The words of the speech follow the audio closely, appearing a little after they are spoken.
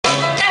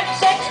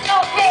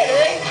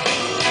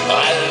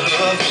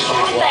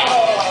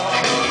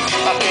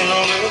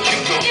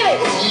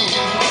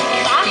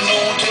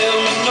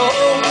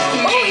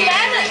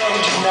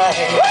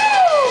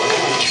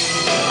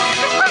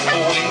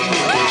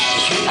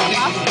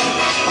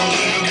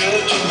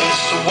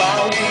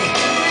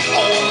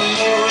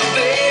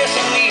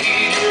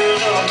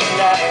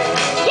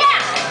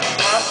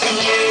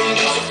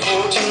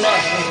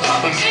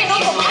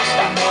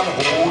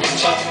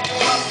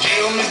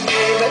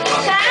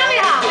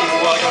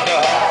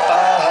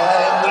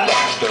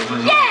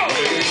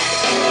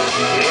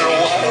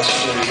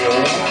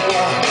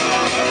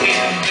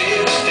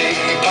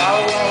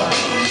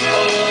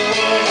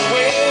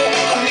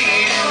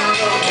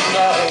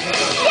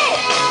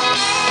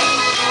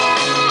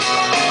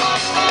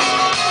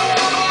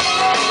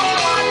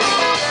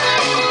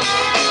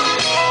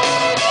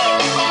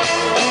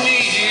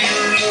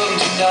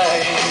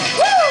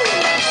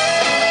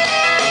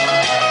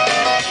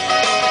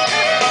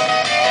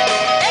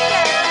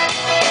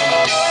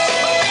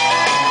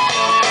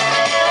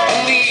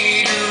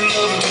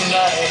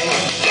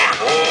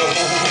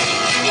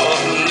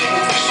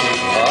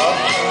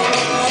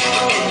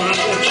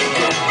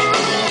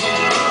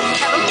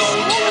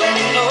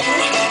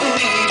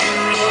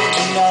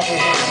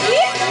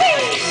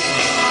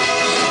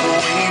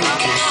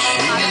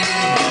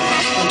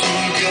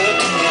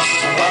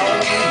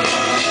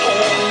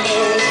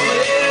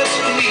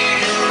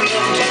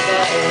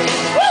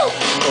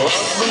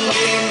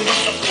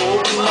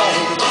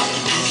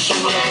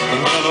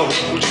I'm gonna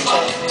hold you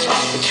tight.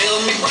 Tell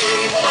me,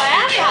 babe,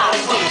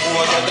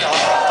 I got the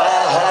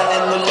high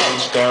and the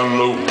lights down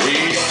low.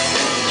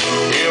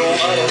 Hear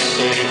what I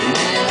say,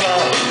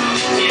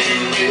 ooh,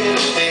 you better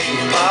stay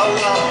my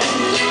wife.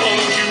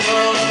 Don't you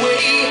run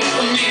away,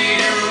 I need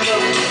your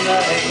love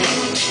tonight.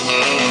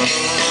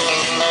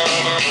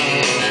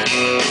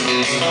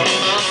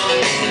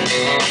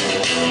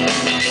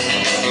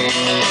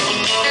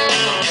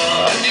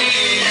 I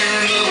need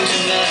your love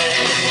tonight.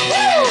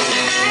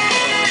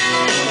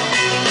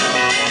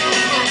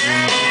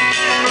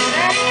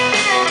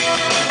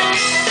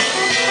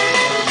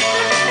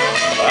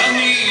 I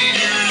need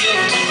your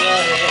love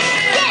tonight.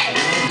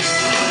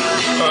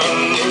 I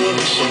love you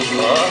so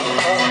hard,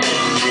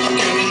 I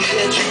can't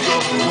let you go.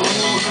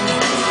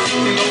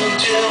 Don't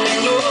tell me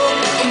no,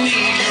 I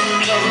need your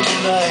love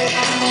tonight.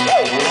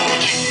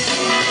 Won't you,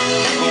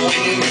 the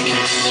way you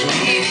kiss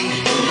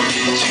me,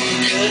 too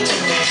good to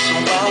me, so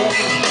I'll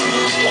wait.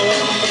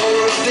 Want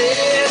more of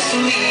this, I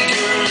need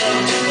your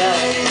love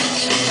tonight.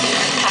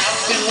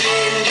 I've been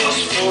waiting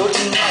just for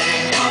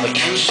tonight. I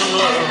do some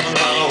love and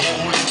I'll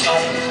hold you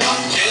tight.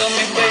 Tell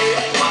me, babe,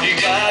 you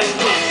gotta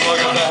go. I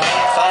got a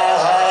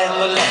high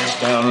and the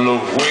lights down low,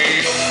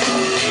 way up.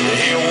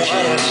 Hear what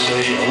I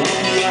say,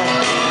 oh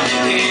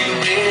yeah. You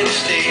better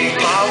stay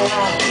my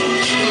wife.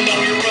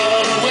 Don't you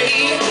run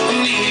away.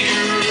 I need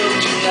your love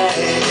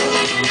tonight.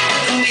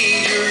 I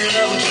need your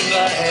love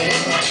tonight.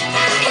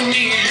 I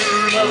need your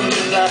love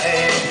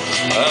tonight.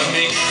 I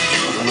need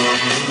your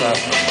love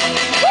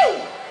tonight.